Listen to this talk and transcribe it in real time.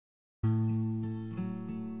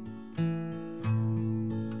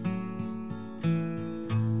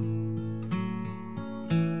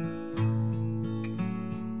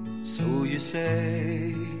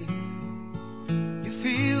say you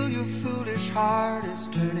feel your foolish heart is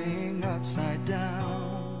turning upside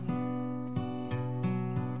down,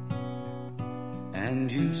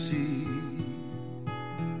 and you see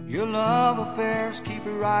your love affairs keep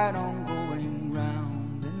it right on going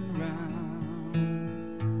round and round.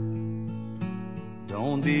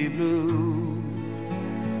 Don't be blue,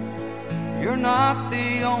 you're not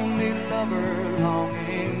the only lover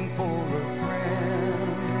longing for a friend.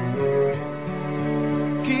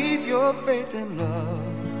 Keep your faith in love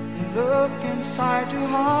and look inside your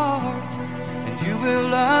heart, and you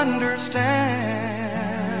will understand.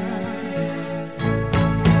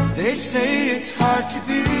 They say it's hard to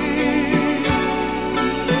be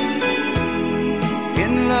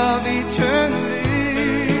in love eternally,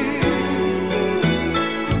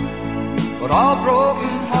 but all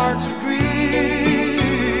broken hearts agree,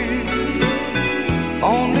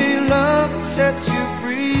 only love sets you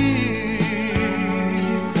free.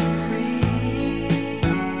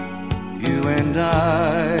 You and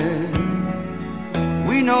I,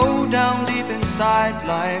 we know down deep inside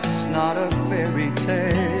life's not a fairy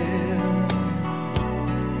tale.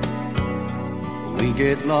 We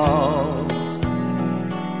get lost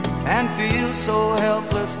and feel so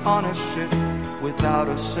helpless on a ship without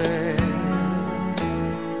a sail.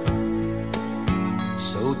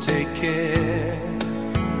 So take care,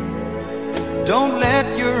 don't let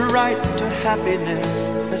your right to happiness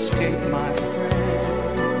escape, my friend.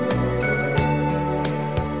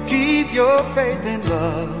 Keep your faith in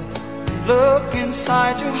love, look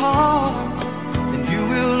inside your heart, and you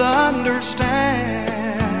will understand.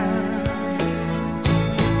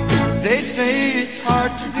 They say it's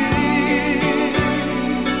hard to be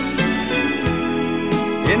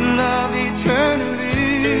in love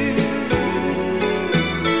eternally,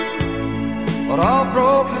 but all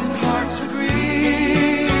broken hearts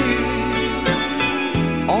agree,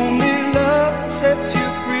 only love sets you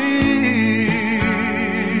free.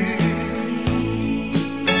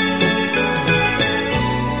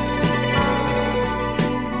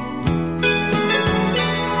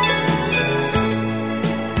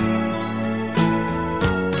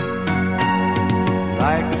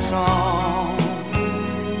 Like a song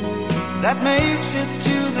that makes it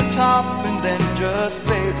to the top and then just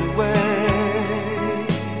fades away.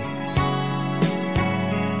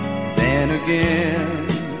 Then again,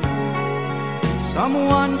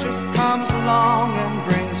 someone just comes along and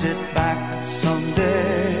brings it back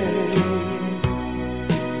someday.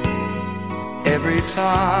 Every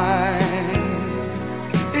time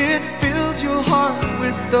it fills your heart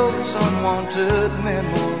with those unwanted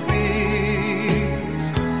memories.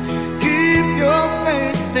 Keep your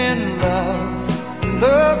faith in love,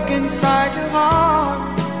 look inside your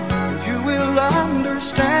heart, and you will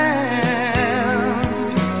understand.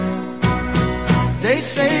 They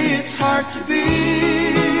say it's hard to be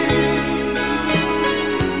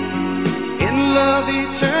in love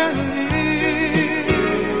eternally,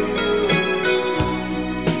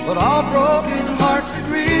 but all broken hearts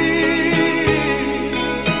agree,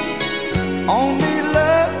 only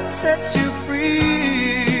love sets you